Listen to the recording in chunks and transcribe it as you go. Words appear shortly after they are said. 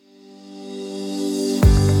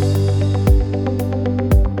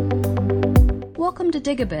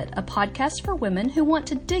Dig a Bit, a podcast for women who want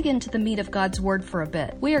to dig into the meat of God's Word for a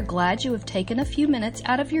bit. We are glad you have taken a few minutes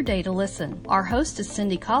out of your day to listen. Our host is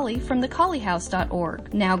Cindy Colley from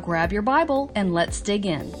thecolleyhouse.org. Now grab your Bible and let's dig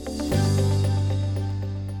in.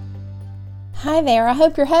 Hi there, I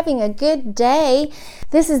hope you're having a good day.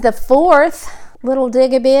 This is the fourth little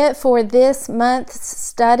dig a bit for this month's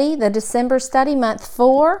study, the December study, month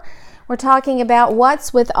 4. We're talking about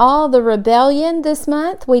what's with all the rebellion this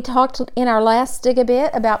month. We talked in our last dig a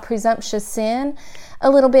bit about presumptuous sin a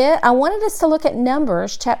little bit. I wanted us to look at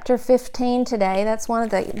Numbers chapter 15 today. That's one of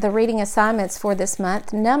the reading assignments for this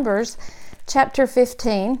month. Numbers chapter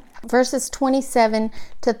 15, verses 27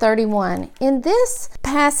 to 31. In this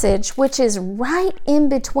passage, which is right in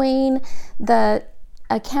between the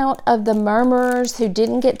account of the murmurers who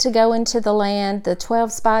didn't get to go into the land, the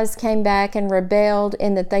 12 spies came back and rebelled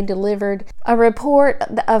in that they delivered a report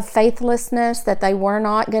of faithlessness, that they were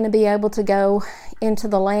not going to be able to go into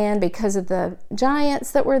the land because of the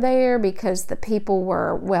giants that were there, because the people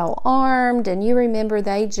were well armed. And you remember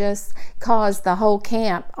they just caused the whole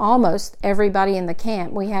camp, almost everybody in the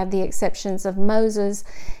camp. We have the exceptions of Moses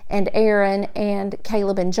and Aaron and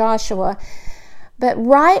Caleb and Joshua. But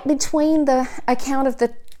right between the account of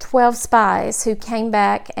the 12 spies who came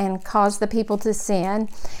back and caused the people to sin,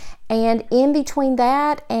 and in between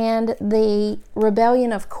that and the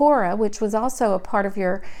rebellion of Korah, which was also a part of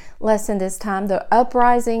your lesson this time, the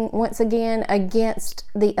uprising once again against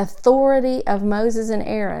the authority of Moses and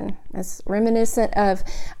Aaron. It's reminiscent of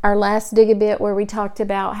our last dig a bit where we talked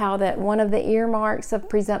about how that one of the earmarks of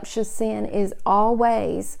presumptuous sin is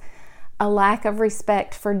always a lack of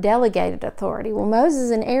respect for delegated authority. Well,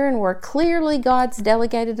 Moses and Aaron were clearly God's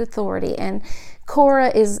delegated authority, and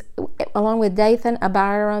Korah is, along with Dathan,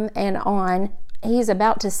 Abiram, and On, he's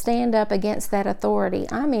about to stand up against that authority.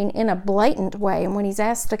 I mean, in a blatant way. And when he's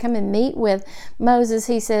asked to come and meet with Moses,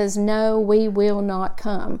 he says, "No, we will not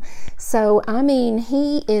come." So, I mean,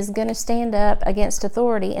 he is going to stand up against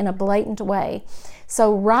authority in a blatant way.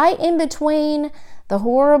 So, right in between the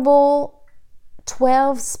horrible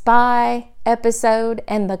 12 spy episode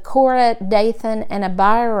and the Korah, Dathan, and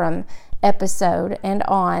Abiram episode and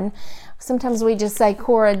On. Sometimes we just say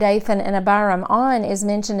Korah, Dathan, and Abiram. On is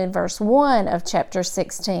mentioned in verse 1 of chapter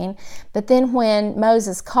 16. But then when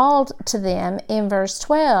Moses called to them in verse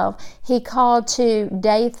 12, he called to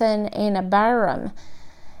Dathan and Abiram.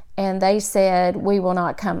 And they said, "We will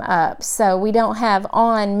not come up." So we don't have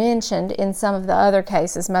On mentioned in some of the other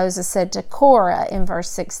cases. Moses said to Korah in verse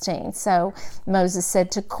 16. So Moses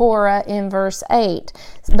said to Korah in verse 8.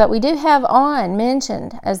 But we do have On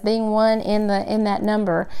mentioned as being one in that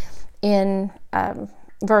number in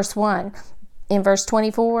verse 1. In verse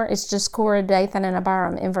 24, it's just Korah, Dathan, and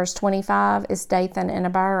Abiram. In verse 25, it's Dathan and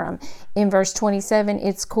Abiram. In verse 27,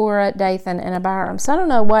 it's Korah, Dathan, and Abiram. So I don't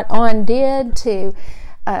know what On did to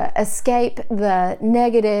escape the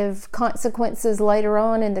negative consequences later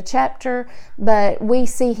on in the chapter, but we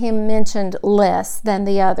see him mentioned less than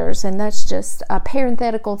the others, and that's just a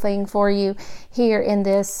parenthetical thing for you here in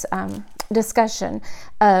this discussion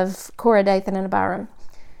of Korah, Dathan, and Abiram.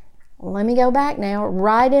 Let me go back now.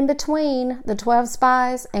 Right in between the 12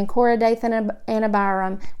 spies and Korah, Dathan, and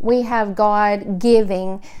Abiram, we have God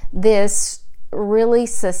giving this really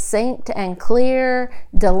succinct and clear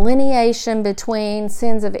delineation between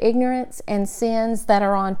sins of ignorance and sins that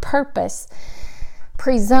are on purpose.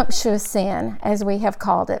 Presumptuous sin, as we have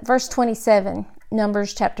called it. Verse 27,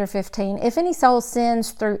 Numbers chapter 15. If any soul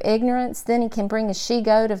sins through ignorance, then he can bring a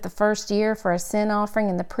she-goat of the first year for a sin offering,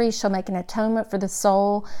 and the priest shall make an atonement for the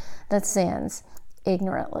soul that sins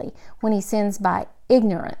ignorantly. When he sins by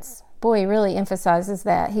ignorance, boy, he really emphasizes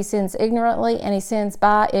that. He sins ignorantly and he sins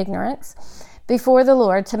by ignorance before the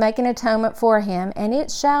Lord to make an atonement for him, and it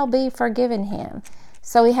shall be forgiven him.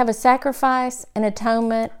 So we have a sacrifice, an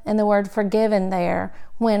atonement, and the word forgiven there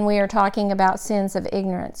when we are talking about sins of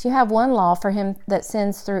ignorance. You have one law for him that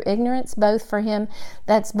sins through ignorance, both for him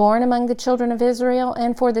that's born among the children of Israel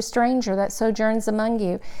and for the stranger that sojourns among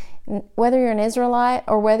you. Whether you're an Israelite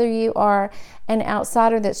or whether you are an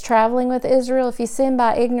outsider that's traveling with Israel, if you sin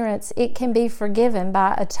by ignorance, it can be forgiven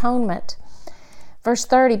by atonement. Verse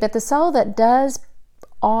 30, but the soul that does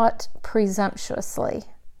aught presumptuously,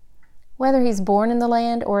 whether he's born in the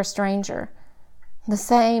land or a stranger, the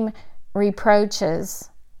same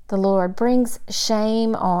reproaches the Lord, brings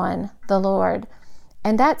shame on the Lord.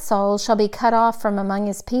 And that soul shall be cut off from among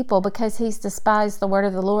his people, because he's despised the word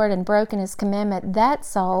of the Lord and broken his commandment. That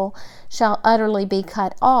soul shall utterly be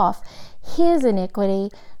cut off. His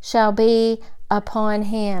iniquity shall be upon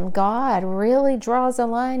him. God really draws a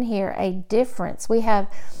line here, a difference. We have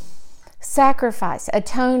sacrifice,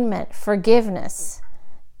 atonement, forgiveness.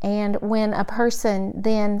 And when a person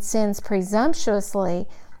then sins presumptuously,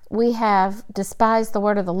 we have despised the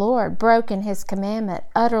word of the Lord, broken his commandment,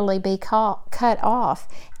 utterly be cut off,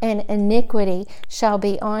 and iniquity shall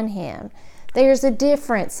be on him. There's a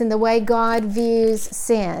difference in the way God views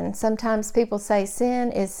sin. Sometimes people say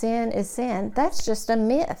sin is sin is sin. That's just a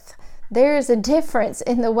myth. There is a difference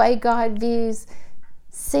in the way God views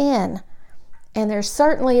sin. And there's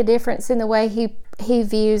certainly a difference in the way he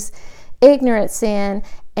views ignorant sin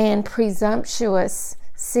and presumptuous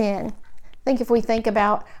sin. I think if we think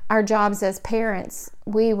about our jobs as parents,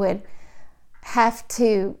 we would have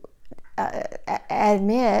to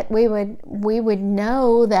admit, we would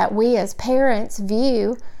know that we as parents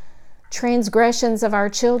view transgressions of our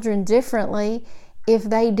children differently if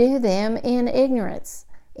they do them in ignorance.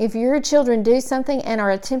 If your children do something and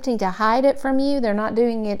are attempting to hide it from you, they're not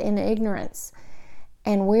doing it in ignorance.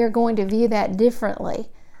 And we're going to view that differently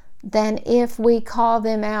than if we call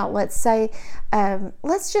them out. Let's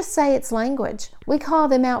just say it's language. We call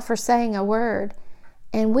them out for saying a word,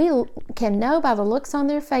 and we can know by the looks on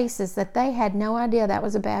their faces that they had no idea that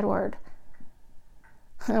was a bad word.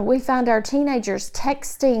 We find our teenagers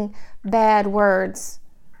texting bad words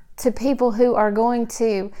to people who are going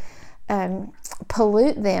to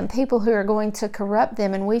pollute them, people who are going to corrupt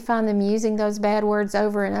them, and we find them using those bad words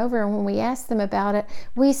over and over, and when we ask them about it,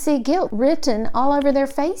 we see guilt written all over their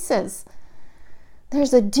faces.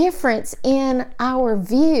 There's a difference in our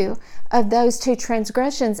view of those two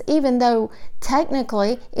transgressions, even though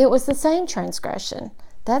technically it was the same transgression.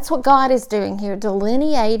 That's what God is doing here,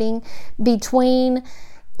 delineating between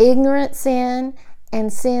ignorant sin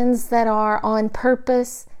and sins that are on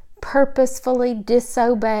purpose, purposefully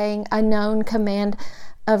disobeying a known command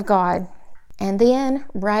of God. And then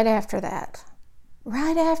right after that,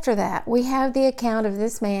 we have the account of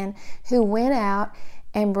this man who went out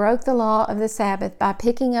and broke the law of the Sabbath by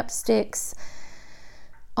picking up sticks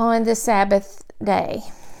on the Sabbath day.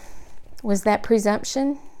 Was that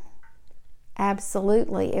presumption?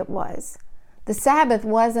 Absolutely it was. The Sabbath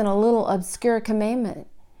wasn't a little obscure commandment.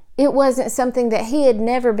 It wasn't something that he had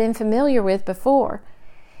never been familiar with before.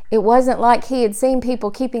 It wasn't like he had seen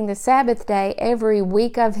people keeping the Sabbath day every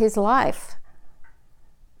week of his life.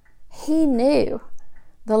 He knew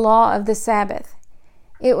the law of the Sabbath.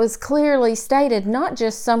 It was clearly stated, not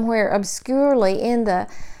just somewhere obscurely in the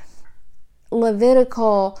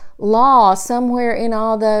Levitical law, somewhere in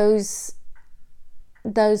all those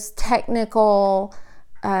technical,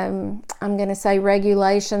 I'm going to say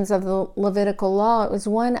regulations of the Levitical law. It was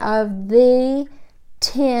one of the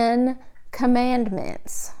 10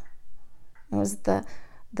 commandments. It was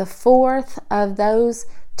the fourth of those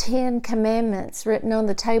 10 commandments written on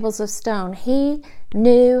the tables of stone. He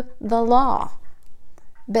knew the law,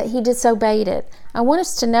 but he disobeyed it. I want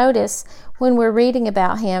us to notice when we're reading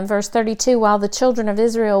about him, verse 32, while the children of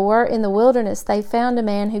Israel were in the wilderness, they found a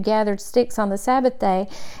man who gathered sticks on the Sabbath day.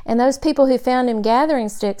 And those people who found him gathering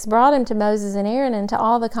sticks brought him to Moses and Aaron and to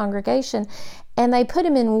all the congregation, and they put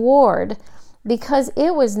him in ward because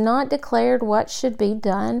it was not declared what should be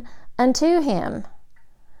done unto him.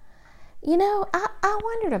 You know, I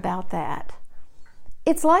wondered about that.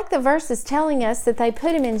 It's like the verse is telling us that they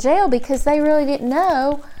put him in jail because they really didn't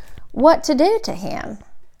know what to do to him.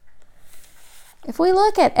 If we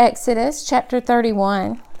look at Exodus chapter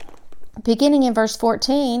 31, beginning in verse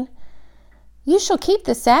 14, you shall keep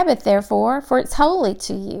the Sabbath, therefore, for it's holy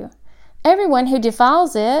to you. Everyone who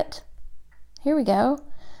defiles it, here we go,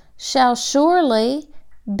 shall surely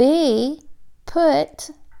be put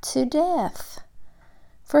to death.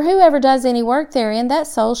 For whoever does any work therein, that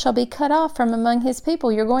soul shall be cut off from among his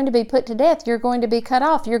people. You're going to be put to death. You're going to be cut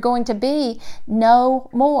off. You're going to be no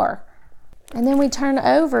more. And then we turn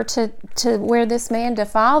over to where this man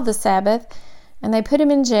defiled the Sabbath, and they put him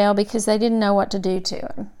in jail because they didn't know what to do to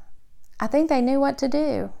him. I think they knew what to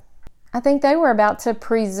do. I think they were about to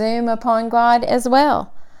presume upon God as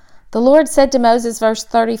well. The Lord said to Moses, verse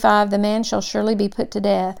 35, the man shall surely be put to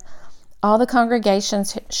death. All the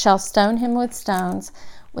congregations shall stone him with stones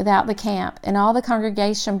without the camp. And all the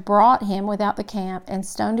congregation brought him without the camp and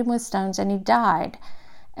stoned him with stones, and he died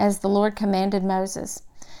as the Lord commanded Moses.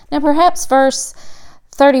 Now perhaps verse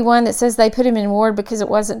 31 that says they put him in ward because it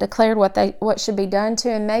wasn't declared what should be done to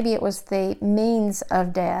him, maybe it was the means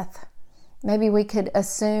of death. Maybe we could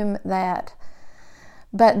assume that.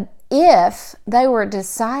 But if they were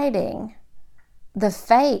deciding the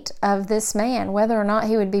fate of this man, whether or not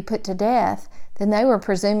he would be put to death, then they were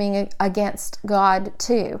presuming against God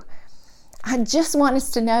too. I just want us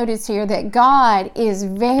to notice here that God is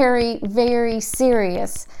very, very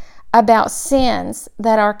serious about sins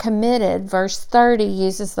that are committed. Verse 30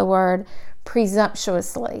 uses the word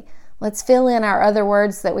presumptuously. Let's fill in our other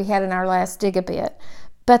words that we had in our last dig-a-bit.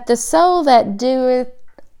 But the soul that doeth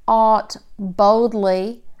aught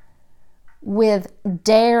boldly with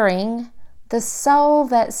daring, the soul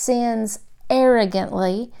that sins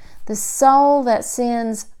arrogantly, the soul that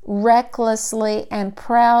sins recklessly and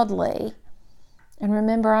proudly. And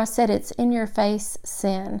remember, I said it's in your face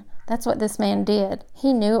sin. That's what this man did.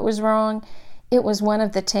 He knew it was wrong. It was one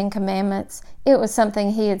of the 10 Commandments. It was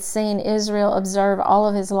something he had seen Israel observe all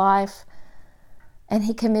of his life. And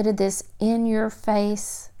he committed this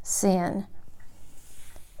in-your-face sin.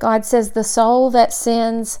 God says the soul that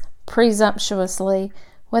sins presumptuously,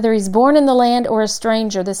 whether he's born in the land or a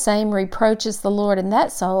stranger, the same reproaches the Lord, and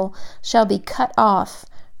that soul shall be cut off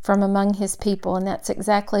from among his people. And that's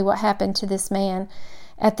exactly what happened to this man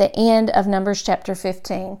at the end of Numbers chapter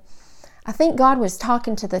 15. I think God was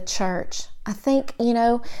talking to the church. I think,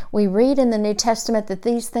 we read in the New Testament that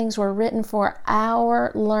these things were written for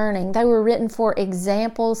our learning. They were written for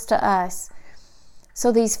examples to us.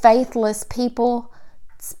 So these faithless people,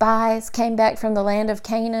 spies, came back from the land of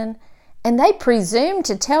Canaan, and they presumed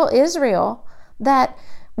to tell Israel that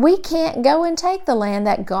we can't go and take the land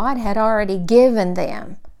that God had already given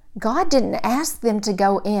them. God didn't ask them to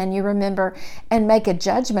go in, you remember, and make a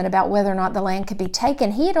judgment about whether or not the land could be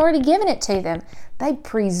taken. He had already given it to them. They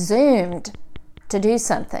presumed to do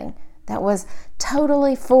something that was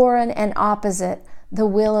totally foreign and opposite the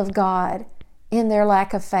will of God in their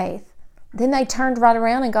lack of faith. Then they turned right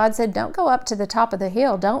around and God said, don't go up to the top of the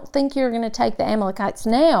hill. Don't think you're going to take the Amalekites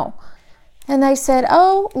now. And they said,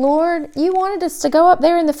 oh, Lord, you wanted us to go up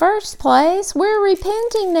there in the first place. We're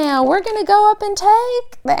repenting now. We're going to go up and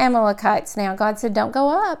take the Amalekites now. God said, don't go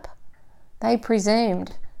up. They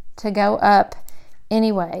presumed to go up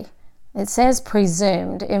anyway. It says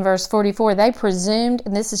presumed in verse 44. They presumed,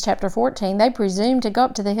 and this is chapter 14, they presumed to go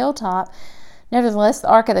up to the hilltop. Nevertheless, the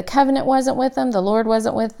Ark of the Covenant wasn't with them. The Lord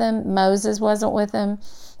wasn't with them. Moses wasn't with them.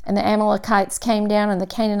 And the Amalekites came down, and the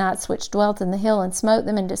Canaanites which dwelt in the hill, and smote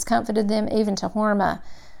them and discomfited them even to Hormah.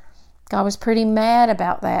 God was pretty mad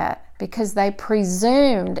about that because they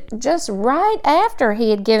presumed just right after he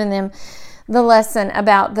had given them the lesson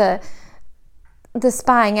about the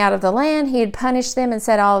spying out of the land. He had punished them and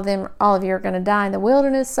said, all of you are going to die in the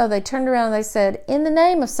wilderness. So they turned around and they said, in the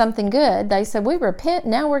name of something good, they said, we repent,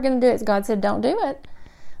 now we're going to do it. God said, don't do it.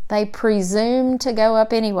 They presumed to go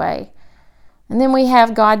up anyway. And then we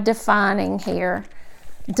have God defining here,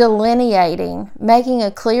 delineating, making a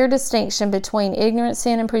clear distinction between ignorant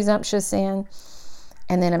sin and presumptuous sin.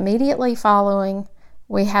 And then immediately following,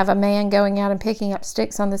 we have a man going out and picking up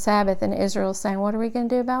sticks on the Sabbath, and Israel saying, what are we going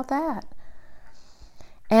to do about that?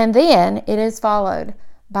 And then it is followed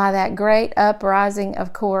by that great uprising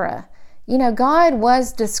of Korah. God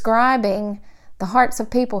was describing the hearts of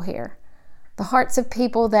people here, the hearts of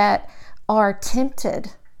people that are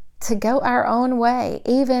tempted to go our own way,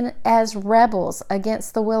 even as rebels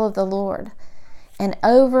against the will of the Lord. And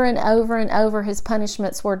over and over, his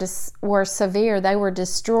punishments were severe. They were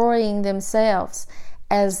destroying themselves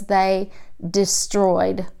as they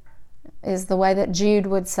destroyed, is the way that Jude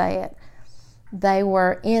would say it. They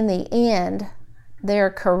were, in the end,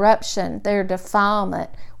 their corruption, their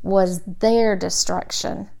defilement was their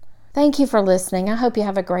destruction. Thank you for listening. I hope you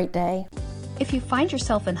have a great day. If you find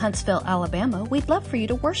yourself in Huntsville, Alabama, we'd love for you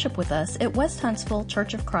to worship with us at West Huntsville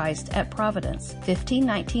Church of Christ at Providence,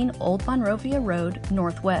 1519 Old Monrovia Road,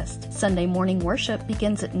 Northwest. Sunday morning worship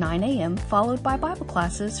begins at 9 a.m., followed by Bible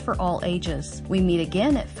classes for all ages. We meet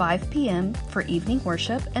again at 5 p.m. for evening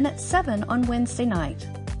worship and at 7 on Wednesday night.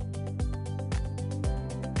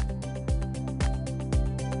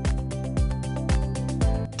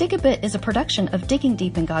 Dig a Bit is a production of Digging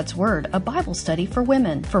Deep in God's Word, a Bible study for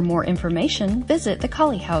women. For more information, visit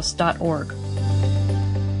thecollyhouse.org.